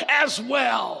overcome as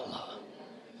well.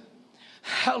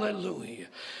 Hallelujah.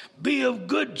 Be of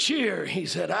good cheer, he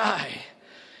said, I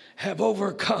have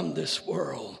overcome this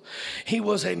world. He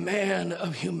was a man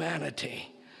of humanity,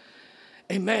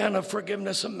 a man of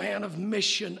forgiveness, a man of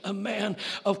mission, a man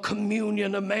of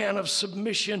communion, a man of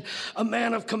submission, a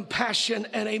man of compassion,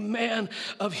 and a man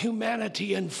of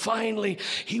humanity. And finally,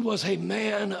 he was a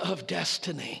man of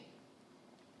destiny.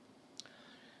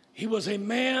 He was a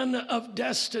man of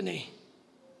destiny.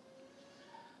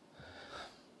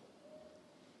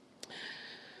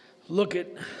 Look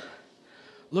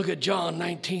at John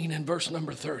 19 and verse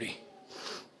number 30.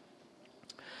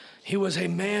 He was a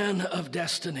man of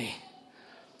destiny.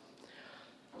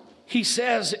 He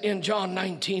says in John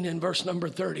 19 and verse number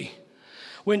 30,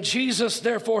 when Jesus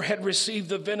therefore had received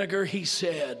the vinegar, he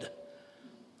said,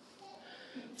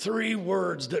 3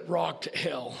 words that rocked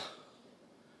hell.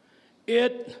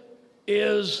 It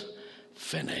is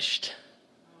finished.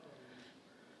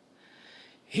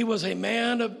 He was a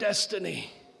man of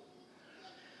destiny.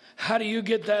 How do you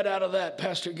get that out of that,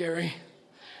 Pastor Gary?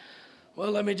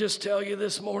 Well, let me just tell you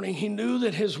this morning, he knew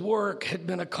that his work had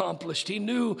been accomplished. He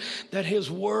knew that his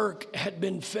work had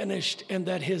been finished and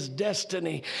that his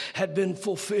destiny had been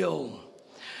fulfilled.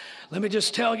 Let me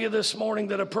just tell you this morning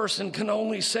that a person can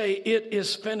only say it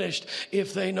is finished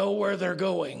if they know where they're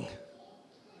going.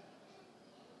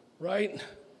 Right?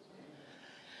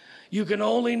 You can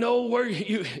only know where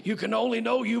you can only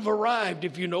know you've arrived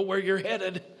if you know where you're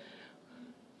headed.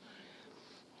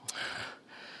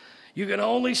 You can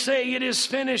only say it is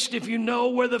finished if you know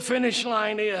where the finish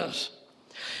line is.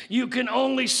 You can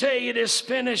only say it is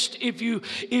finished if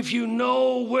you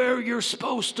know where you're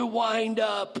supposed to wind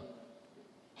up.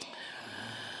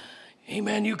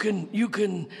 Amen. You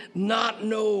can not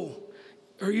know,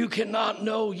 or you cannot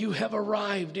know you have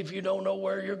arrived if you don't know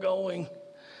where you're going.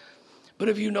 But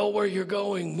if you know where you're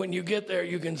going, when you get there,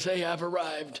 you can say, I've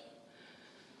arrived.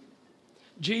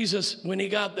 Jesus, when he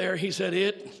got there, he said,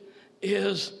 it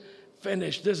is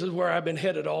finished. This is where I've been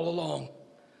headed all along.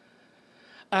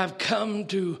 I've come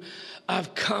to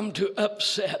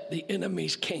upset the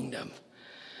enemy's kingdom.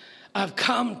 I've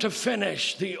come to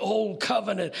finish the old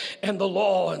covenant and the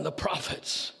law and the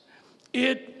prophets.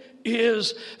 It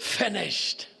is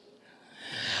finished.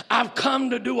 I've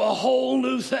come to do a whole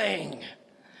new thing.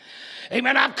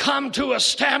 Amen. I've come to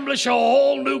establish a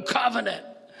whole new covenant.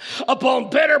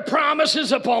 Upon better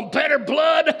promises, upon better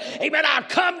blood. Amen. I've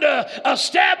come to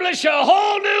establish a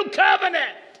whole new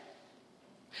covenant.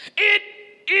 It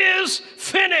is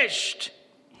finished.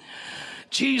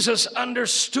 Jesus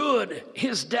understood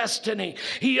his destiny.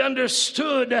 He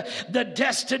understood the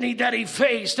destiny that he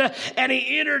faced, and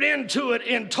he entered into it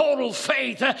in total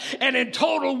faith and in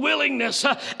total willingness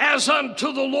as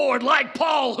unto the Lord. Like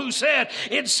Paul, who said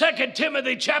in 2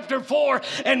 Timothy chapter 4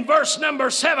 and verse number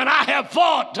 7, I have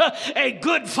fought a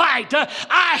good fight.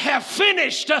 I have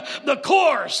finished the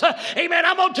course. Amen.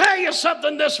 I'm going to tell you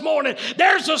something this morning.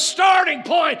 There's a starting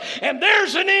point and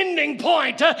there's an ending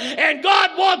point, and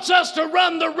God wants us to run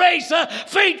the race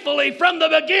faithfully from the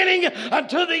beginning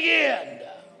unto the end.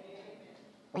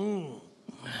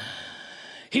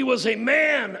 He was a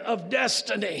man of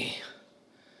destiny,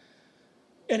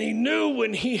 and he knew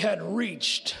when he had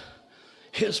reached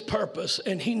his purpose,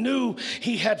 and he knew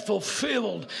he had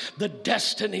fulfilled the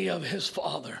destiny of his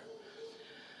Father.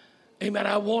 Amen.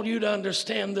 I want you to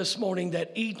understand this morning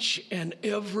that each and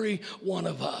every one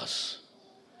of us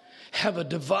have a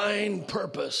divine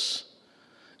purpose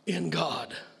in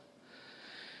God.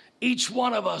 Each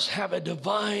one of us have a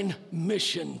divine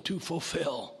mission to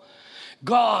fulfill.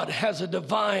 God has a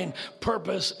divine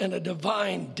purpose and a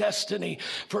divine destiny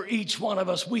for each one of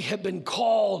us. We have been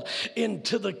called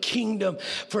into the kingdom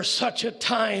for such a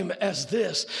time as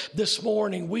this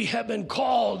morning. We have been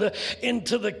called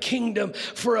into the kingdom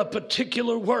for a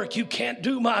particular work. You can't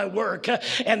do my work,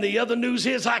 and the other news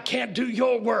is I can't do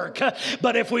your work.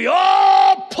 But if we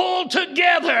all pull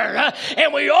together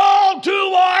and we all do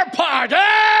our part,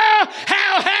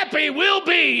 how happy we'll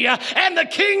be, and the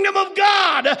kingdom of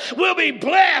God will be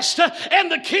blessed,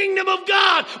 and the kingdom of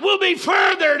God will be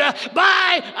furthered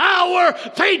by our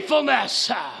faithfulness.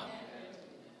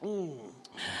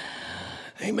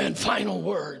 Amen. Final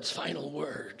words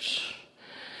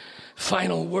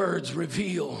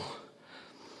reveal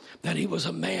that he was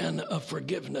a man of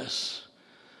forgiveness.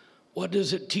 What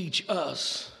does it teach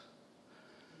us?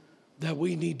 That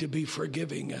we need to be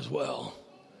forgiving as well.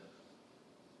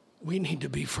 We need to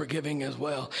be forgiving as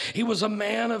well. He was a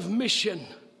man of mission.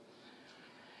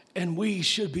 And we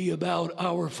should be about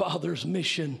our Father's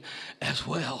mission as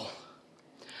well.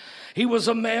 He was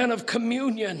a man of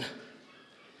communion.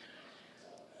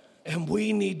 And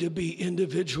we need to be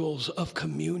individuals of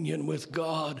communion with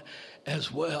God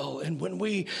as well. And when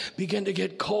we begin to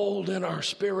get cold in our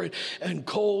spirit and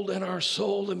cold in our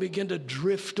soul and begin to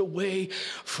drift away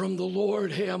from the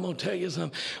Lord, hey, I'm going to tell you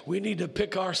something. We need to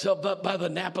pick ourselves up by the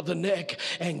nape of the neck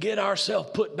and get ourselves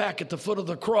put back at the foot of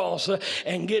the cross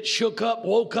and get shook up,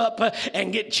 woke up,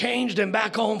 and get changed and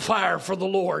back on fire for the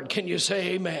Lord. Can you say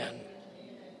amen?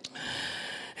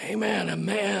 Amen. A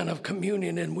man of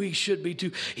communion, and we should be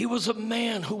too. He was a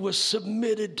man who was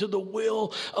submitted to the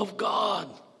will of God.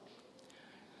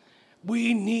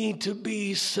 We need to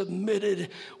be submitted,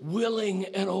 willing,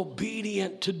 and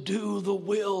obedient to do the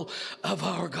will of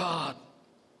our God.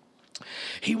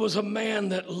 He was a man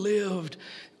that lived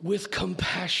with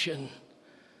compassion.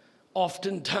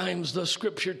 Oftentimes the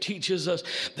scripture teaches us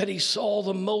that he saw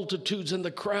the multitudes and the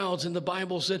crowds, and the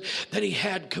Bible said that he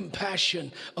had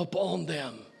compassion upon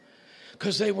them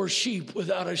because they were sheep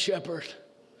without a shepherd.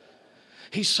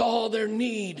 He saw their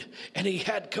need and he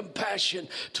had compassion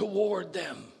toward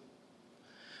them.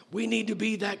 We need to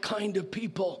be that kind of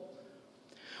people.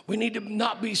 We need to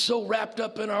not be so wrapped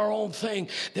up in our own thing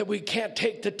that we can't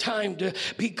take the time to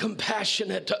be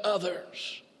compassionate to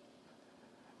others.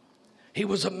 He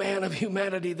was a man of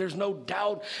humanity. There's no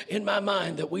doubt in my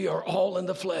mind that we are all in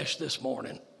the flesh this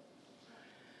morning.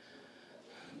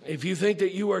 If you think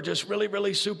that you are just really,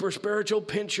 really super spiritual,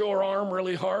 pinch your arm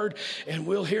really hard and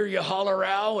we'll hear you holler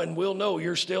out and we'll know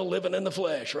you're still living in the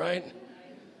flesh, right?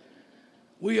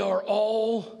 We are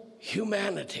all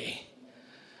humanity.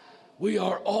 We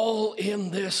are all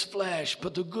in this flesh,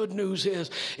 but the good news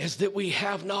is that we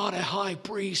have not a high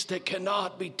priest that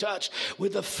cannot be touched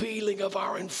with the feeling of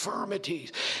our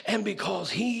infirmities. And because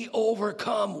he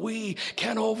overcome, we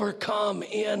can overcome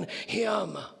in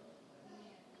him.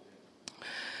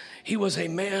 He was a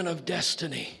man of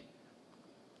destiny.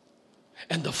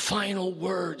 And the final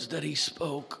words that he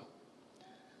spoke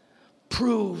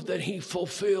proved that he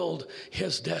fulfilled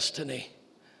his destiny.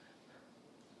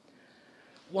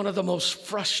 One of the most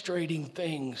frustrating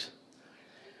things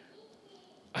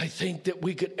I think that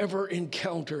we could ever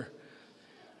encounter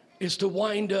is to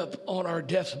wind up on our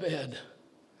deathbed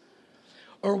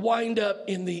or wind up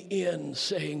in the inn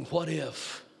saying, what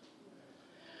if?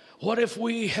 What if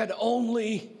we had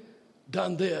only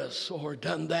done this or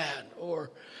done that?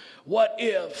 Or what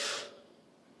if?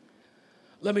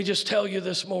 Let me just tell you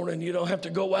this morning, you don't have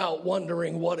to go out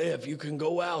wondering what if. You can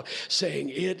go out saying,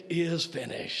 it is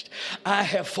finished. I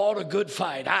have fought a good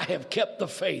fight. I have kept the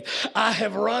faith. I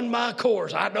have run my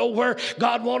course. I know where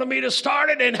God wanted me to start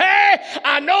it. And hey,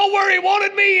 I know where he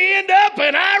wanted me to end up,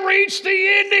 and I reached the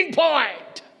ending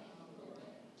point.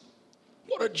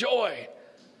 What a joy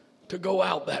to go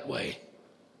out that way.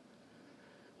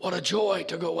 What a joy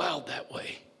to go out that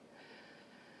way.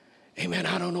 Amen.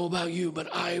 I don't know about you,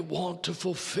 but I want to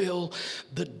fulfill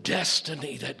the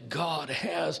destiny that God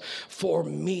has for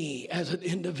me as an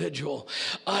individual.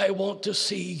 I want to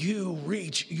see you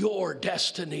reach your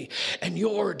destiny and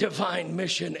your divine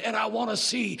mission. And I want to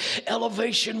see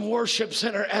Elevation Worship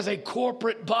Center as a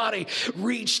corporate body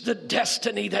reach the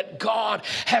destiny that God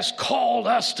has called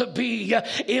us to be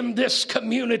in this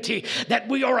community. That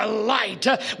we are a light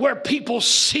where people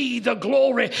see the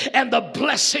glory and the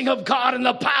blessing of God and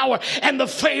the power and the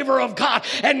favor of God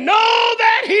and know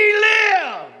that he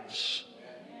lives.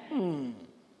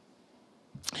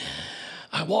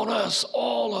 I want us,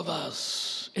 all of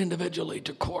us, individually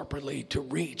to corporately, to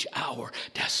reach our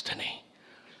destiny.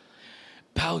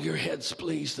 Bow your heads,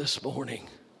 please, this morning.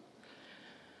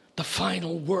 The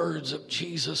final words of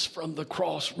Jesus from the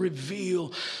cross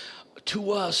reveal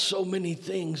to us so many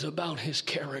things about his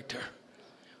character,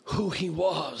 who he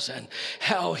was and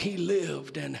how he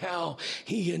lived and how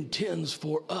he intends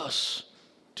for us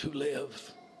to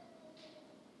live.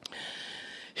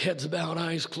 Heads bowed,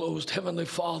 eyes closed. Heavenly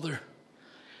Father,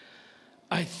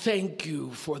 I thank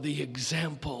you for the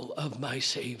example of my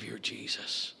Savior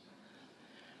Jesus.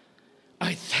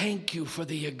 I thank you for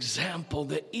the example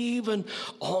that even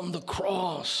on the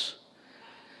cross,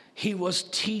 he was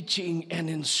teaching and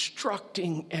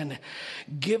instructing and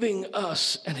giving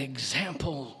us an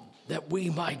example that we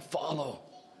might follow.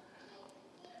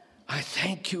 I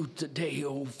thank you today,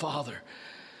 oh Father,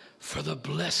 for the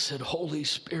blessed Holy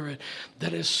Spirit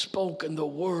that has spoken the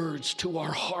words to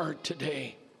our heart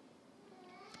today.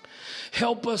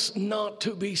 Help us not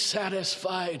to be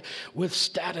satisfied with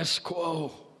status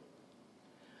quo,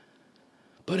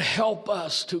 but help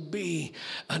us to be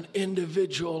an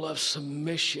individual of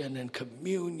submission and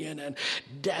communion and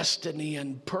destiny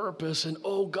and purpose. And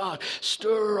oh God,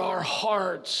 stir our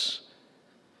hearts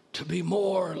to be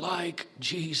more like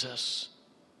Jesus.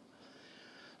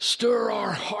 Stir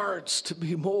our hearts to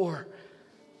be more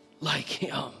like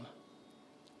him.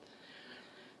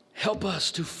 Help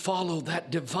us to follow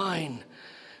that divine,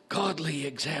 godly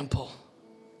example.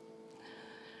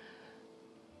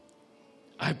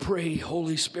 I pray,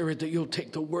 Holy Spirit, that you'll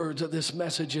take the words of this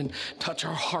message and touch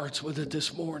our hearts with it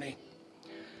this morning.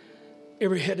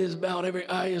 Every head is bowed, every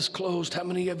eye is closed. How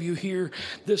many of you here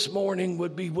this morning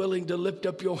would be willing to lift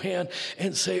up your hand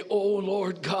and say, "Oh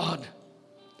Lord God,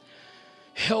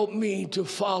 help me to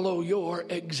follow your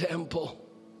example.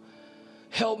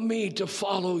 Help me to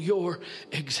follow your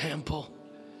example."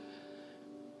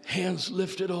 Hands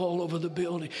lifted all over the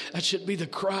building. That should be the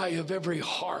cry of every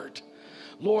heart.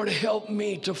 Lord, help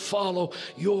me to follow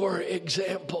your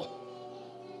example.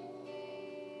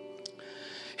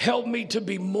 Help me to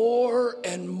be more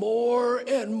and more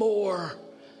and more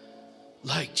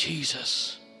like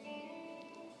Jesus.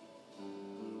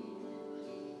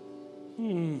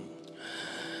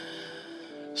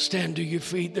 Stand to your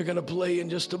feet. They're going to play in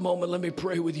just a moment. Let me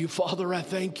pray with you. Father, I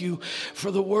thank you for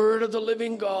the word of the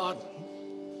living God.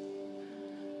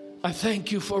 I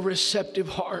thank you for receptive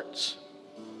hearts.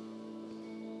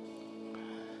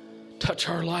 Touch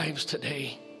our lives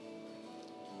today.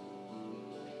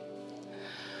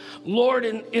 Lord,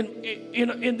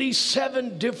 in these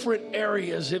 7 different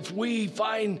areas, if we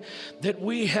find that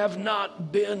we have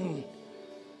not been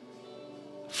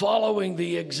following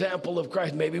the example of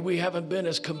Christ, maybe we haven't been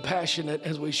as compassionate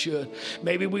as we should.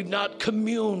 Maybe we've not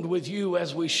communed with you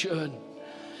as we should.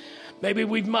 Maybe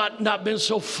we've not been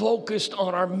so focused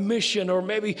on our mission, or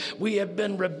maybe we have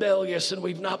been rebellious and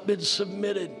we've not been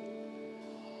submitted.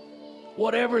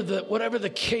 Whatever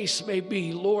the case may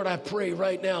be, Lord, I pray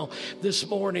right now, this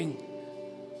morning,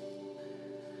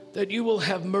 that you will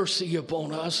have mercy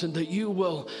upon us and that you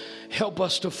will help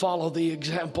us to follow the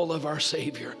example of our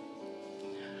Savior.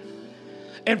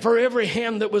 And for every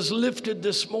hand that was lifted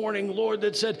this morning, Lord,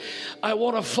 that said, I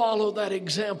want to follow that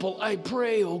example, I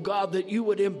pray, oh God, that you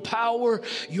would empower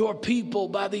your people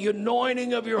by the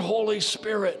anointing of your Holy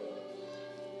Spirit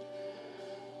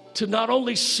to not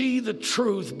only see the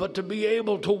truth, but to be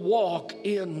able to walk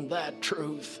in that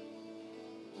truth.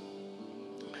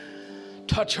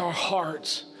 Touch our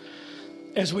hearts.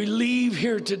 As we leave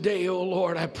here today, oh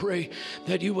Lord, I pray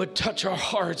that you would touch our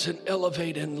hearts and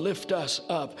elevate and lift us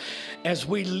up as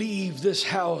we leave this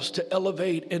house, to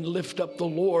elevate and lift up the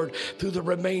Lord through the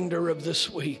remainder of this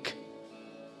week.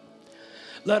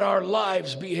 Let our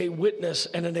lives be a witness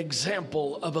and an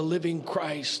example of a living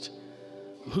Christ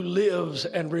who lives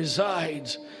and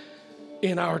resides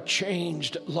in our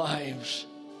changed lives.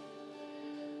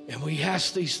 And we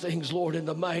ask these things, Lord, in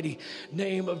the mighty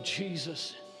name of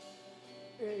Jesus.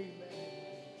 Amen.